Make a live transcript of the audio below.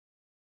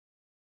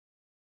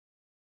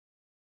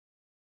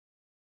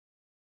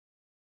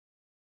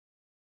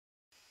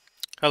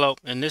Hello,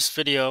 in this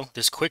video,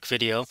 this quick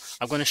video,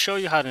 I'm going to show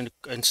you how to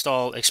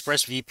install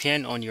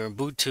ExpressVpn on your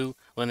Ubuntu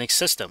Linux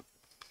system.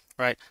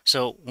 Right.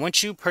 So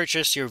once you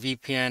purchase your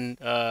VPN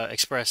your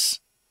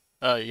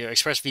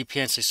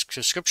ExpressVPN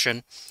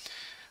subscription,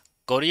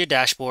 go to your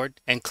dashboard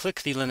and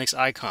click the Linux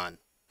icon.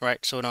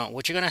 Right. So now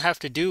what you're going to have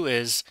to do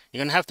is you're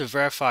going to have to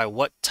verify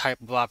what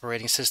type of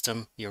operating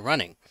system you're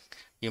running.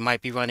 You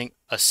might be running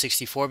a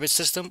 64-bit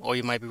system or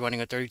you might be running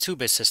a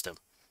 32-bit system.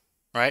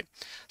 Right?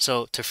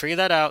 So to figure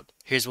that out,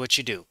 here's what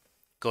you do.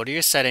 Go to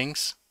your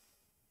settings,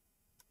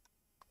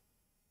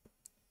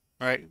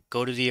 right?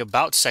 Go to the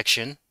About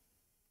section,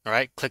 all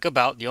right? Click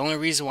About. The only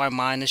reason why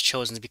mine is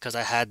chosen is because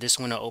I had this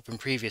window open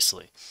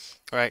previously,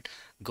 all right?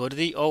 Go to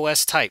the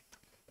OS type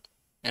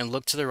and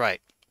look to the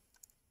right.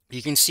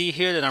 You can see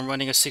here that I'm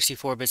running a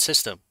 64-bit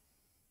system,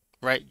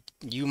 right?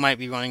 You might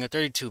be running a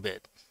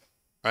 32-bit,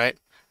 right?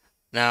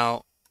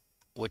 Now,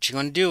 what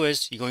you're going to do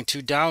is you're going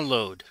to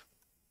download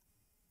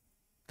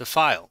the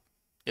file.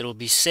 It'll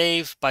be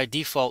saved by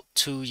default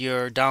to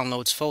your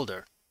downloads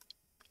folder.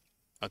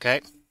 Okay?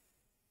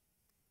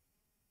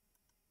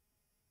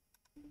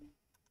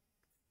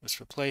 Let's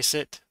replace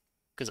it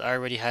because I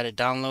already had it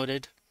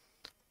downloaded.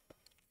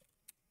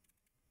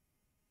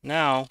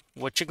 Now,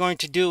 what you're going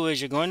to do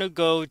is you're going to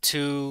go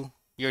to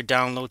your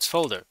downloads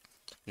folder.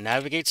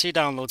 Navigate to your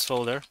downloads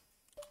folder.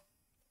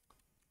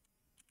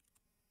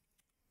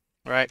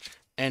 Right?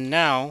 And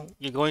now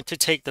you're going to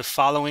take the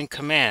following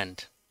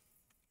command.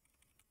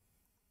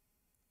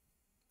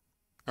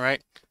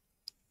 Alright,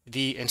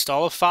 the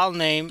installer file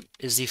name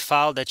is the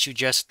file that you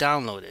just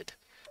downloaded.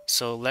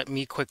 So let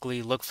me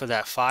quickly look for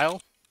that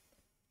file.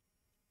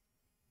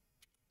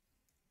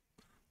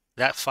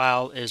 That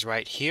file is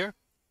right here.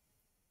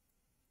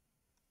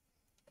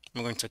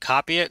 I'm going to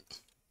copy it.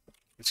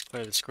 Let's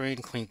clear the screen,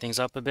 clean things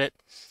up a bit.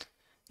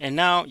 And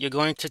now you're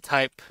going to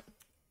type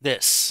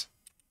this.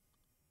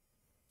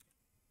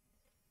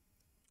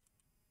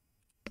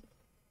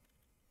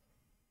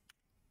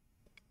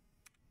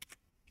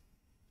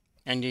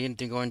 And you're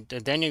going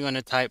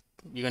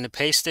to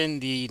paste in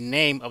the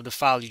name of the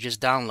file you just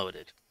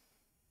downloaded.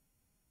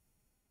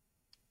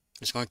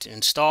 It's going to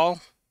install.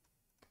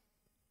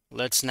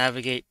 Let's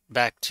navigate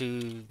back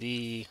to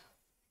the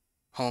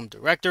home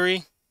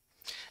directory.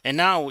 And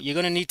now you're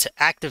going to need to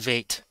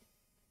activate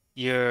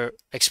your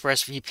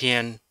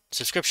ExpressVPN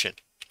subscription.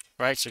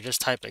 Right? So just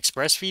type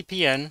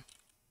ExpressVPN.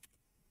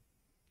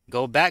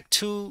 Go back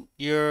to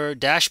your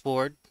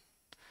dashboard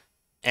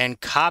and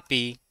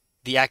copy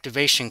the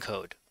activation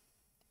code.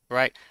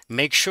 Right?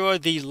 Make sure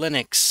the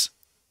Linux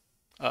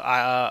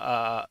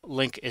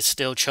link is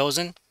still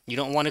chosen. You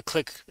don't want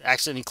to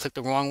accidentally click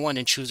the wrong one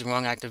and choose the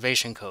wrong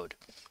activation code.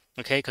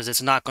 Okay? Because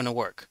it's not going to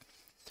work.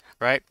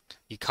 Right?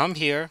 You come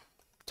here,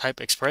 type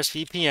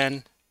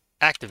ExpressVPN,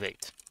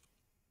 activate.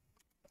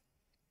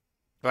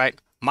 Right?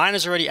 Mine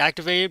is already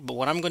activated, but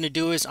what I'm going to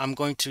do is I'm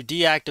going to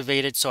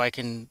deactivate it so I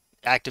can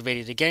activate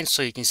it again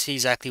so you can see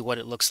exactly what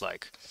it looks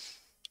like.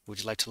 Would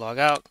you like to log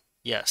out?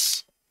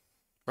 Yes.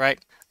 Right?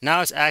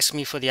 Now it's asking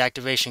me for the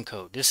activation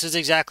code. This is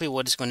exactly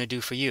what it's going to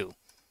do for you.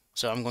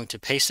 So I'm going to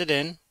paste it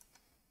in.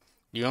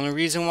 The only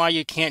reason why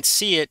you can't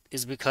see it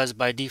is because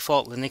by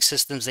default Linux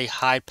systems, they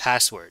hide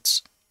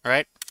passwords.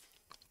 Right?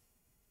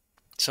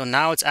 So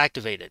now it's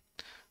activated.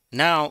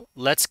 Now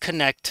let's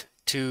connect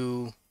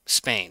to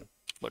Spain.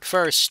 But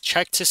first,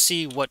 check to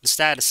see what the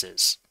status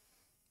is.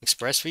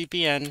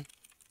 ExpressVPN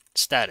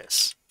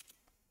status.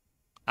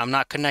 I'm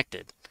not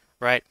connected.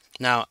 Right?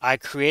 Now I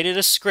created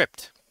a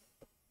script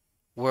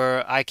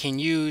where I can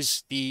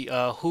use the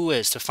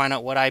whois to find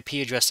out what IP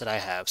address that I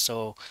have.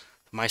 So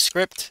my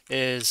script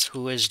is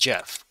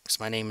whoisjeff, because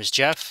my name is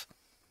Jeff.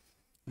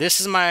 This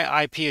is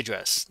my IP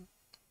address.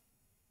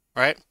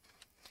 Right?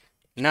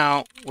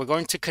 Now we're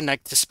going to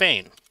connect to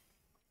Spain.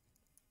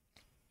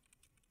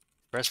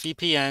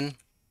 ExpressVPN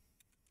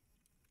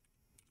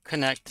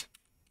connect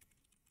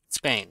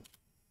Spain.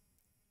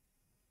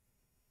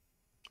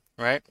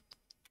 Right?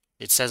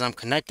 It says I'm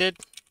connected.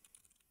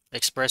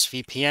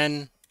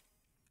 ExpressVPN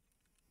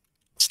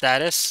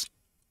status,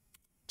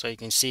 so you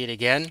can see it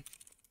again.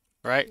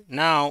 Right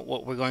now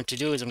what we're going to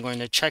do is I'm going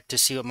to check to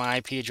see what my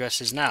IP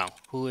address is now.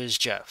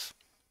 Whoisjeff.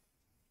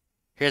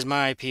 Here's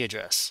my IP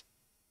address,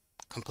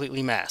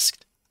 completely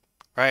masked.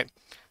 Right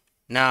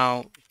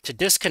now, to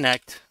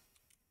disconnect,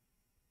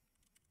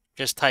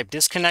 just type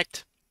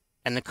disconnect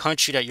and the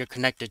country that you're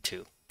connected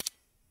to.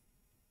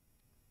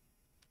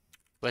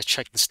 Let's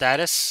check the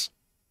status.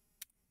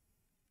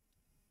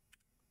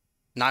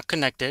 Not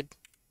connected.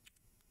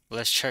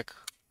 Let's check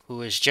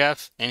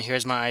whoisjeff, and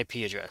here's my IP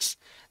address.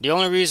 The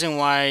only reason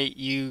why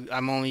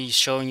I'm only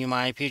showing you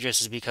my IP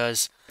address is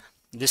because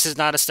this is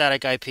not a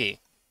static IP.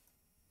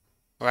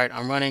 Right?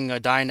 I'm running a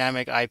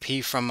dynamic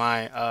IP from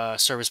my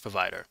service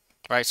provider.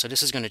 Right? So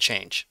this is going to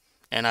change.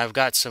 And I've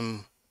got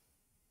some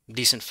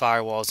decent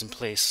firewalls in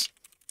place.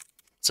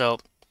 So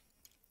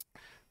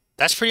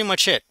that's pretty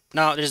much it.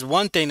 Now, there's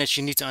one thing that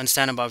you need to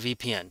understand about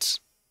VPNs.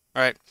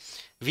 All right?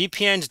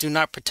 VPNs do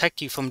not protect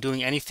you from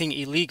doing anything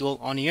illegal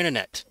on the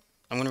internet.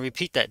 I'm going to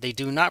repeat that. They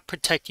do not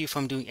protect you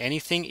from doing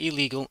anything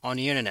illegal on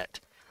the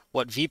internet.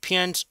 What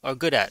VPNs are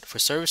good at, for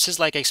services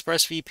like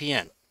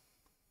ExpressVpn,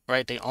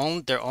 right?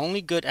 They're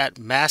only good at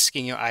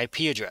masking your IP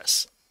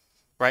address,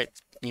 right?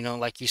 You know,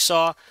 like you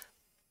saw,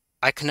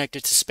 I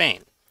connected to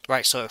Spain,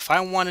 right? So if I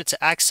wanted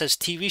to access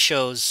TV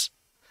shows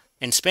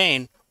in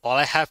Spain, all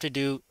I have to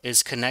do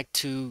is connect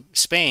to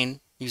Spain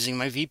using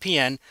my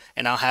VPN,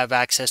 and I'll have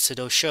access to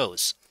those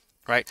shows,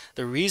 right?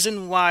 The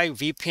reason why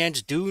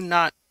VPNs do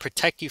not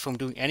protect you from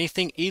doing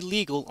anything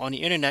illegal on the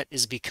internet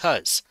is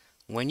because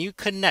when you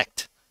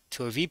connect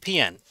to a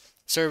VPN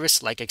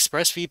service like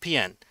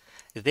ExpressVPN,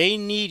 they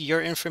need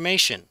your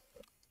information.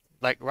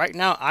 Like right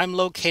now, I'm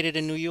located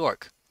in New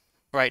York,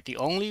 right? The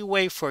only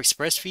way for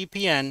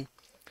ExpressVPN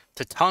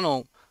to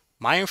tunnel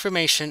my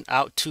information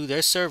out to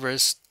their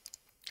servers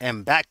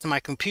and back to my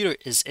computer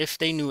is if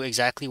they knew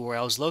exactly where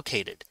I was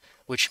located.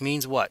 Which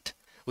means what?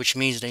 Which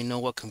means they know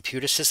what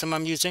computer system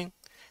I'm using,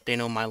 they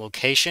know my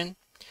location,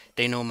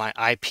 they know my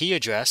IP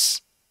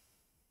address,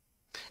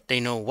 they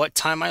know what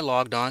time I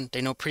logged on,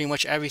 they know pretty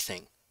much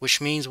everything. Which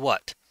means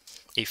what?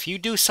 If you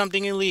do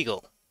something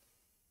illegal,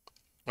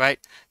 right,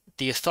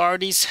 the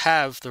authorities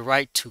have the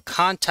right to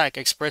contact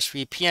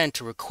ExpressVPN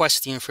to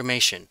request the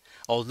information.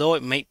 Although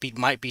it might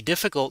be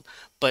difficult,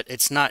 but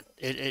it's not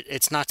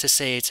to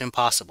say it's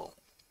impossible.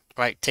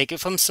 Right? Take it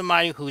from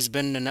somebody who's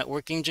been in the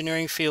network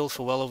engineering field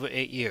for well over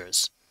 8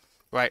 years.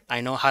 Right?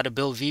 I know how to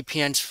build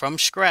VPNs from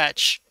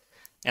scratch,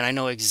 and I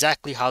know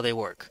exactly how they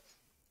work.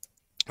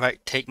 Right?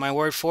 Take my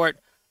word for it.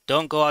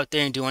 Don't go out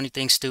there and do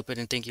anything stupid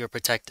and think you're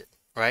protected.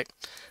 Right?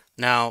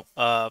 Now,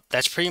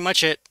 that's pretty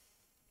much it.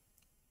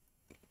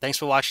 Thanks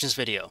for watching this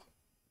video.